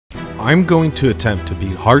I'm going to attempt to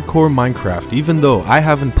beat hardcore Minecraft even though I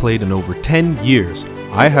haven't played in over 10 years.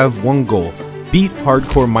 I have one goal, beat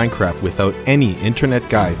hardcore Minecraft without any internet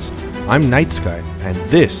guides. I'm Nightsky, and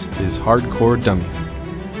this is Hardcore Dummy.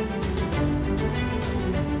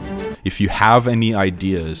 If you have any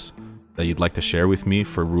ideas that you'd like to share with me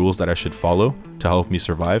for rules that I should follow to help me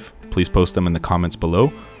survive, please post them in the comments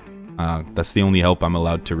below. That's the only help I'm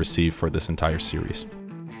allowed to receive for this entire series.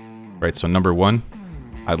 Right, so number 1,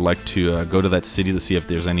 I'd like to go to that city to see if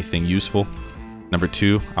there's anything useful. Number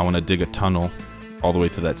 2, I want to dig a tunnel all the way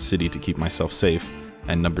to that city to keep myself safe.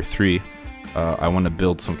 And number 3, I want to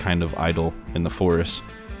build some kind of idol in the forest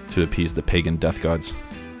to appease the pagan death gods.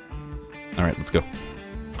 Alright, let's go.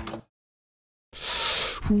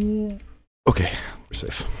 Okay, we're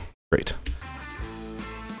safe. Great.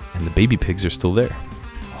 And the baby pigs are still there.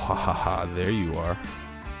 Hahaha, there you are.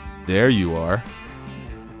 There you are.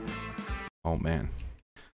 Oh man.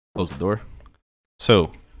 Close the door.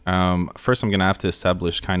 So, first I'm going to have to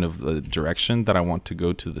establish kind of the direction that I want to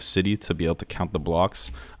go to the city to be able to count the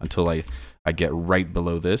blocks until I get right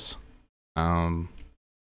below this. So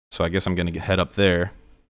I guess I'm going to head up there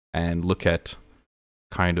and look at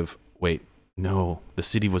kind of, wait, no, the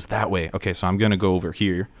city was that way. Okay, so I'm going to go over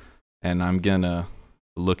here and I'm going to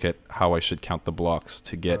look at how I should count the blocks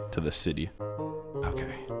to get to the city.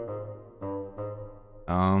 Okay.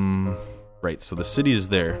 Right, so the city is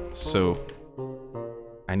there, so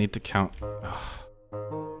I need to count.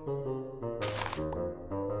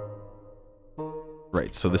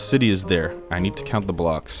 Right, so the city is there. I need to count the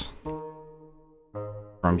blocks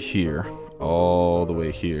from here, all the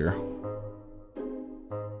way here,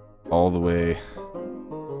 all the way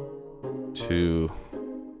to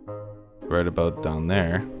right about down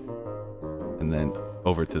there, and then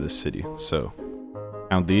over to the city. So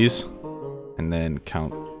count these, and then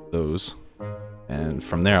count those. And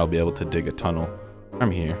from there, I'll be able to dig a tunnel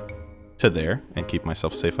from here to there and keep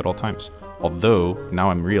myself safe at all times. Although, now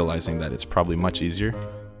I'm realizing that it's probably much easier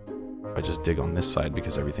if I just dig on this side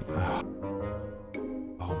because everything...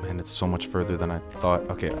 Oh man, it's so much further than I thought.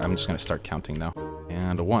 Okay, I'm just going to start counting now.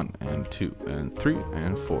 And a 1, and 2, and 3,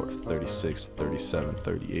 and 4, 36, 37,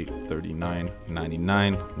 38, 39,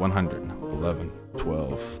 99, 100, 11,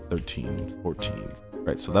 12, 13, 14.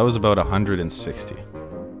 Right, so that was about 160.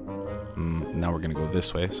 Now we're gonna go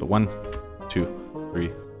this way. So 1, 2,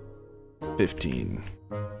 3, 15,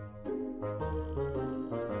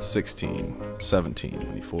 16, 17,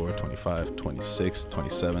 24, 25, 26,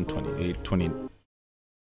 27, 28, 20.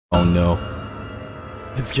 Oh no.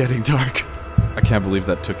 It's getting dark. I can't believe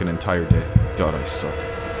that took an entire day. God, I suck.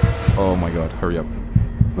 Oh my god, hurry up.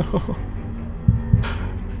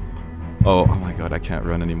 Oh my god, I can't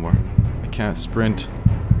run anymore. I can't sprint.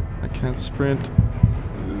 I can't sprint.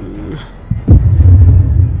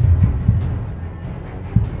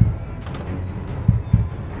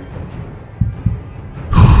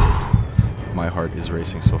 My heart is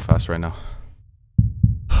racing so fast right now.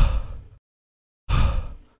 I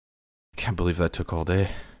can't believe that took all day.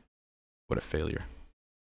 What a failure.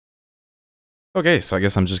 Okay, so I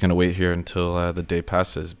guess I'm just gonna wait here until the day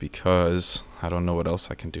passes because I don't know what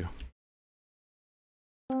else I can do.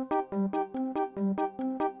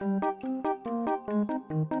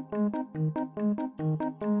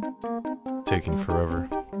 Taking forever.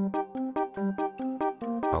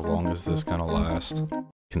 How long is this gonna last?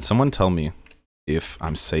 Can someone tell me if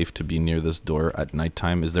I'm safe to be near this door at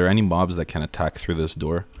nighttime? Is there any mobs that can attack through this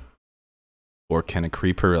door? Or can a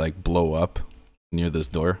creeper like blow up near this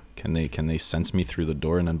door? Can they sense me through the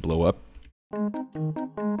door and then blow up?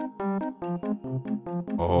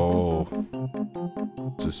 Oh,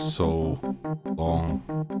 this is so long.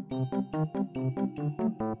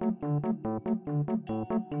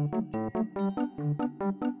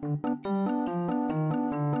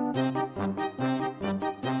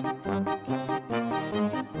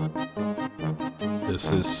 This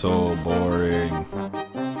is so boring.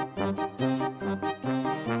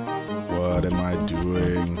 What am I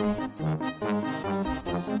doing?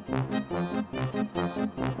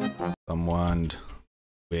 Someone...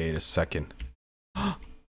 Wait a second.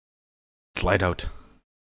 It's light out.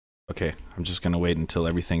 Okay, I'm just gonna wait until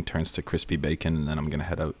everything turns to crispy bacon and then I'm gonna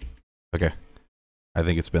head out. Okay. I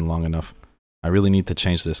think it's been long enough. I really need to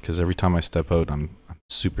change this because every time I step out, I'm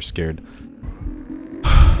super scared.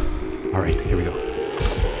 Alright, here we go.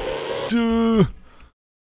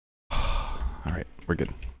 Alright, we're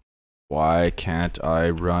good. Why can't I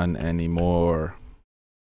run anymore?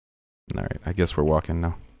 Alright, I guess we're walking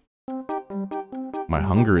now. My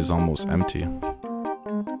hunger is almost empty.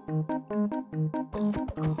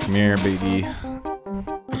 Come here, baby.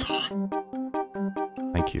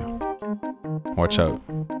 Thank Thank you. Watch out.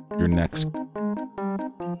 You're next.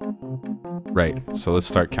 Right, so let's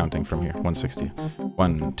start counting from here. 160.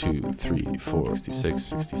 1, 2, 3, 4, 66,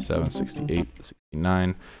 67, 68,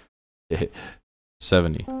 69,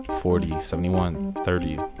 70, 40, 71,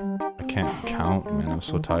 30. I can't count, man. I'm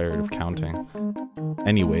so tired of counting.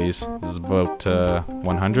 Anyways, this is about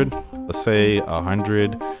 100. Let's say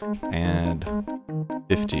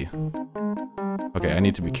 150. Okay, I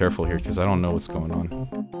need to be careful here because I don't know what's going on.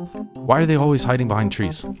 Why are they always hiding behind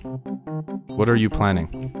trees? What are you planning?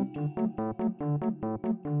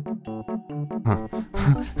 Huh.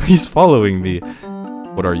 He's following me.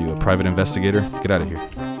 What are you, a private investigator? Get out of here.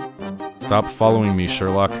 Stop following me,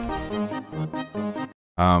 Sherlock.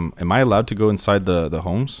 Am I allowed to go inside the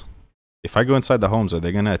homes? If I go inside the homes, are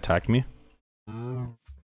they gonna attack me?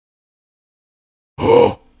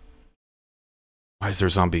 Oh! Why is there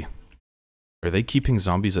a zombie? Are they keeping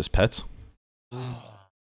zombies as pets?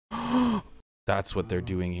 That's what they're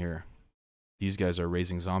doing here. These guys are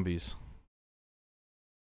raising zombies.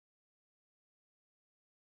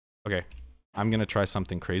 Okay, I'm gonna try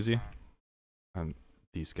something crazy.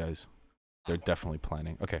 These guys, they're definitely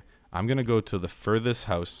planning. Okay, I'm gonna go to the furthest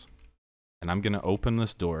house, and I'm gonna open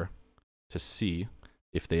this door to see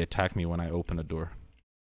if they attack me when I open a door.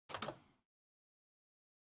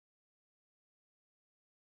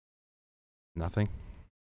 Nothing.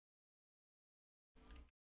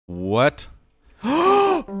 What?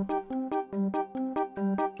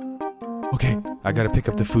 Okay, I gotta pick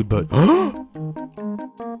up the food, but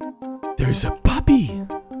there's a puppy.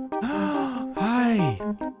 Hi.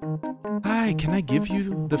 Hi, can I give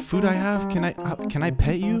you the food I have? Can I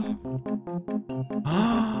pet you?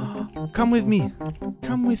 Come with me.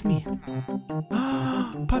 Come with me.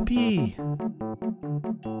 Puppy.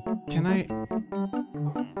 Can I?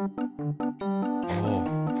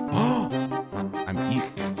 Oh. I'm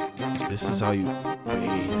eating. This is how you.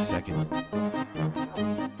 Wait a second.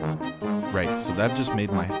 Right, so that just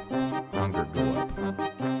made my hunger go up.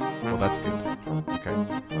 Well, that's good. Okay.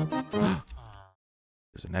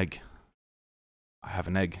 There's an egg. I have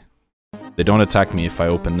an egg. They don't attack me if I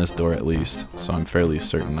open this door at least, so I'm fairly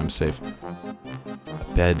certain I'm safe. A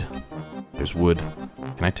bed. There's wood.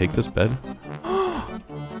 Can I take this bed?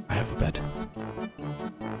 I have a bed.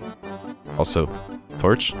 Also,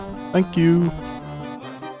 torch. Thank you.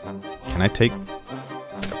 Can I take...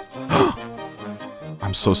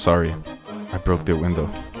 I'm so sorry. I broke their window.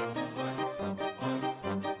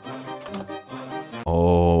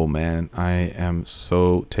 Oh man, I am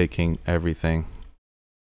so taking everything.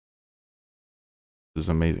 This is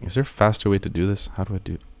amazing. Is there a faster way to do this? How do I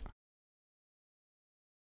do it?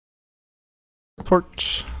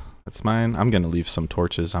 Torch. That's mine. I'm gonna leave some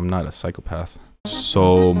torches. I'm not a psychopath.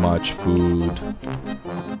 So much food.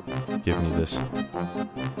 Give me this.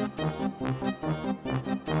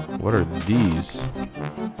 What are these?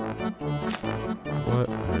 What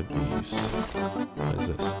are these? What is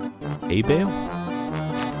this? Hay bale?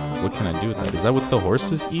 What can I do with that? Is that what the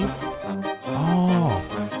horses eat? Oh,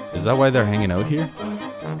 is that why they're hanging out here?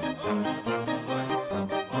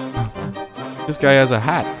 This guy has a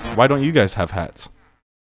hat. Why don't you guys have hats?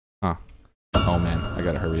 Huh. Oh man, I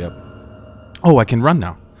gotta hurry up. Oh, I can run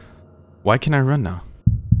now. Why can I run now?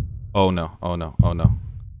 Oh no, oh no, oh no.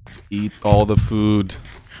 Eat all the food.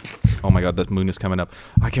 Oh my god, that moon is coming up.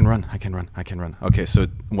 I can run, I can run, I can run. Okay, so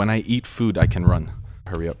when I eat food, I can run.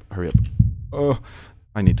 Hurry up, hurry up. Oh,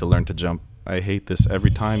 I need to learn to jump. I hate this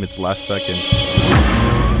every time. It's last second.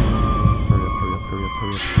 Hurry up, hurry up, hurry up, hurry up,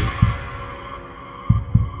 hurry up.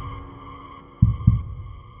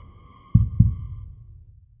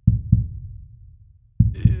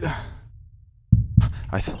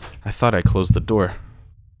 I thought I closed the door.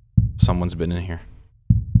 Someone's been in here.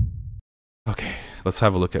 Okay, let's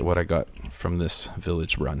have a look at what I got from this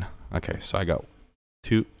village run. Okay, so I got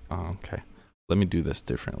 2. Oh, okay, let me do this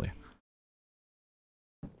differently.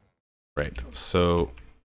 Right, so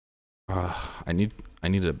I need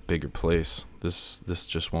a bigger place. This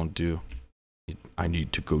just won't do. I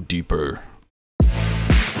need to go deeper.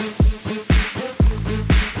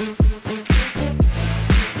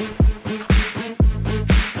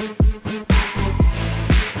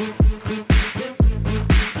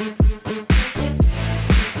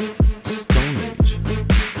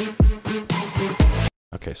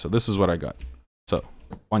 Okay, so this is what I got. So,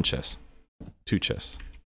 1 chest, 2 chests,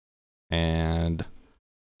 and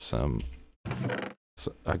some...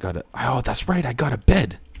 So I got a... Oh, that's right, I got a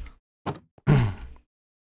bed!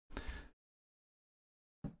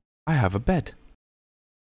 I have a bed.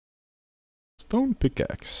 Stone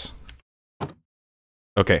pickaxe.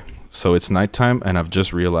 Okay, so it's nighttime, and I've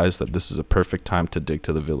just realized that this is a perfect time to dig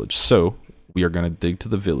to the village. So we are going to dig to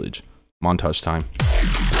the village. Montage time.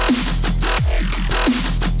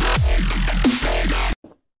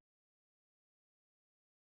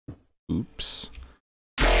 Oops.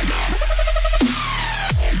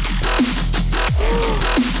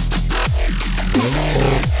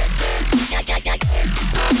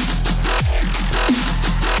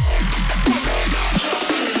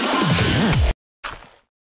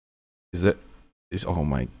 Oh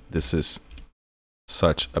my, this is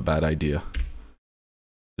such a bad idea.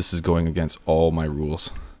 This is going against all my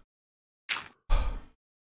rules. How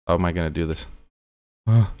am I gonna do this?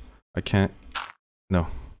 I can't. No.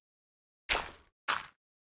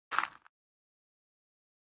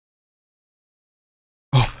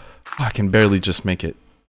 Oh, I can barely just make it.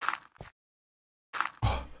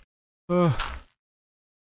 Ooh.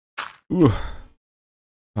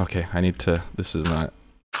 Okay, I need to. This is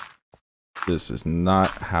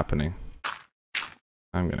not happening.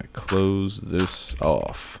 I'm gonna close this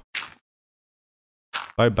off.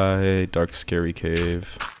 Bye bye, dark scary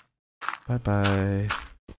cave. Bye bye.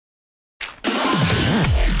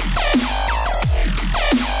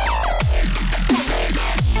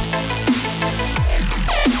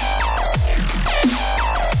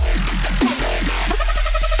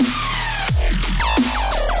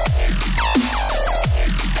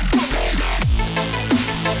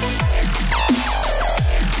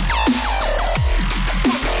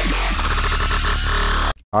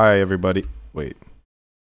 Hi, everybody. Wait.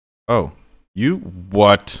 Oh, you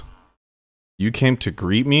what? You came to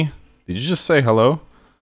greet me? Did you just say hello?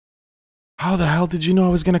 How the hell did you know I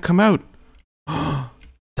was gonna come out?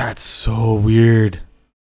 That's so weird.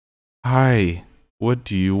 Hi, what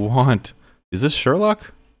do you want? Is this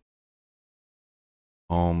Sherlock?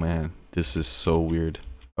 Oh man, this is so weird.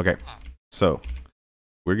 Okay, so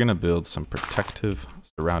we're gonna build some protective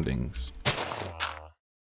surroundings.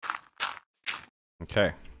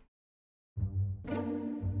 Okay.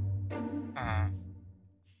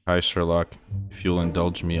 Hi Sherlock. If you'll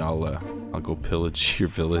indulge me, I'll go pillage your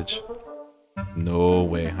village. No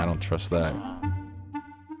way. I don't trust that.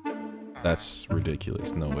 That's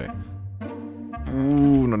ridiculous. No way.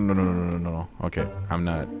 Ooh, no. Okay, I'm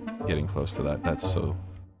not getting close to that. That's so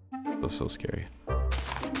scary.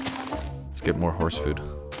 Let's get more horse food.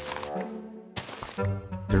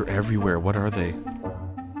 They're everywhere. What are they?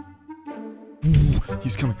 Ooh,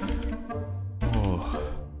 he's coming. Oh.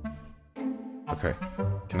 Okay.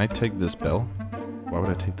 Can I take this bell? Why would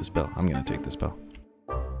I take this bell? I'm gonna take this bell.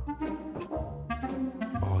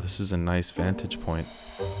 Oh, this is a nice vantage point.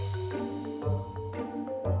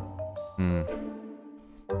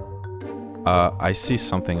 I see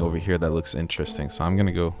something over here that looks interesting, so I'm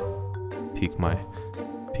gonna go peek my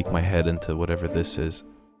head into whatever this is.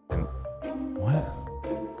 And what?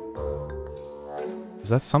 Is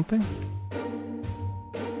that something?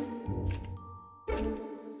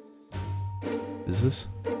 Is this?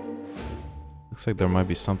 Looks like there might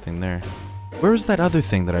be something there. Where is that other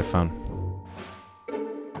thing that I found?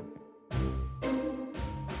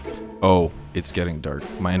 Oh, it's getting dark.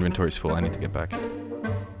 My inventory's full. I need to get back.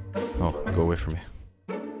 Oh, go away from me.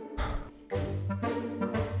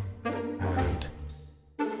 And...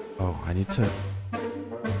 oh, I need to...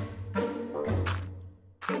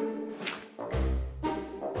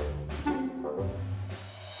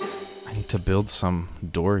 I need to build some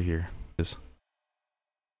door here.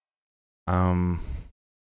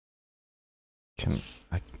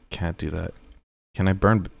 I can't do that. Can I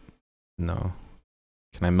burn? No.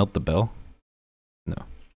 Can I melt the bell? No.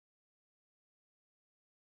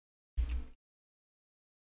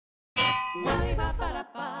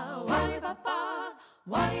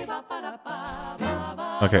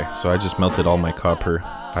 Okay, so I just melted all my copper.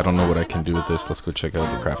 I don't know what I can do with this. Let's go check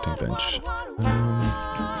out the crafting bench.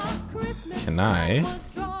 Can I?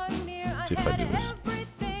 Let's see if I do this.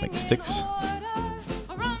 Make sticks.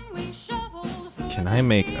 Can I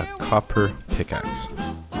make a copper pickaxe?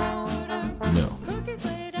 No.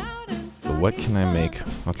 So what can I make?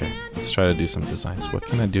 Okay, let's try to do some designs. What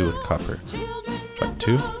can I do with copper? Try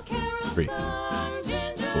 2, 3, 4,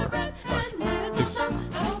 5, 6.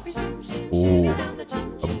 Ooh,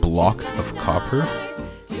 a block of copper?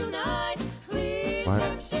 What?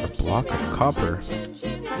 A block of copper?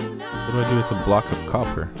 What do I do with a block of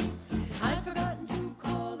copper?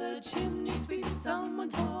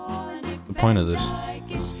 The point of this.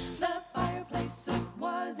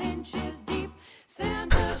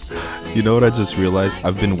 You know what I just realized?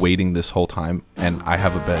 I've been waiting this whole time and I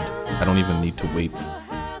have a bed. I don't even need to wait.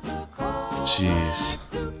 Jeez.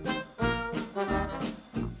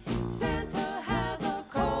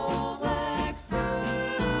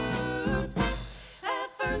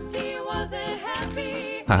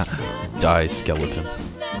 Die, skeleton.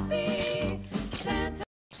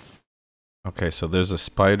 Okay, so there's a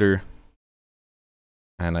spider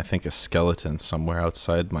and I think a skeleton somewhere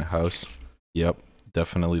outside my house. Yep,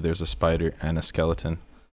 definitely there's a spider and a skeleton.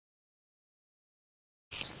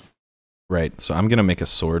 Right, so I'm gonna make a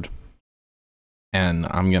sword and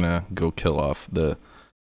I'm gonna go kill off the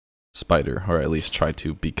spider, or at least try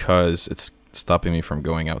to, because it's stopping me from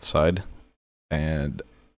going outside and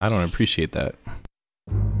I don't appreciate that.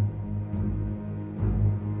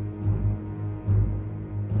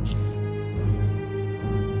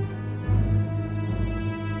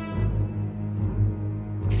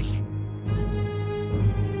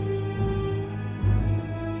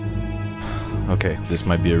 Okay, this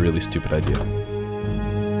might be a really stupid idea.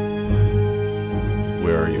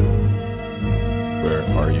 Where are you? Where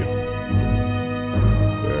are you?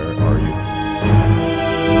 Where are you?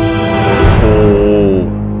 Oh!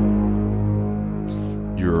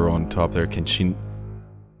 You're on top there. Can she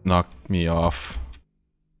knock me off?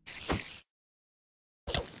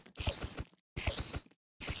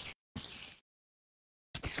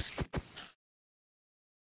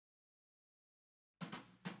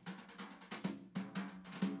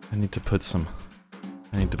 I need to put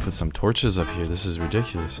some torches up here. This is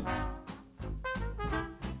ridiculous.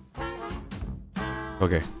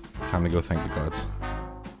 Okay, time to go thank the gods.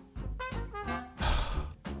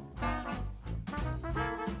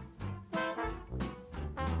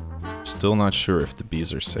 Still not sure if the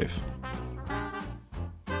bees are safe.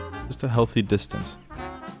 Just a healthy distance.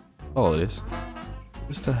 That's all it is.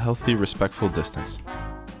 Just a healthy, respectful distance.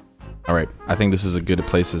 Alright, I think this is as good a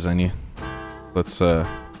place as any. Let's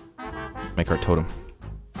make our totem.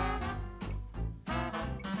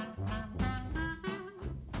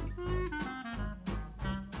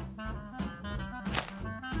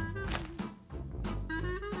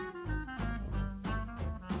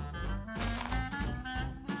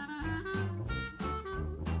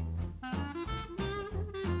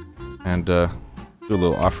 And do a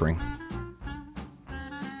little offering.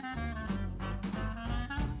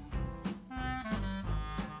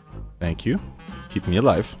 Thank you. Keep me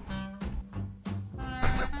alive.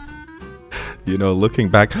 You know, looking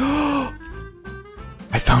back,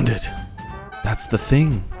 I found it. That's the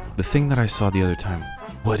thing. The thing that I saw the other time.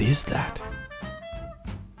 What is that?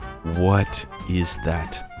 What is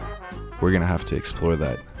that? We're gonna have to explore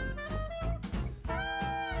that.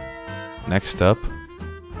 Next up,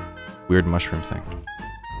 weird mushroom thing.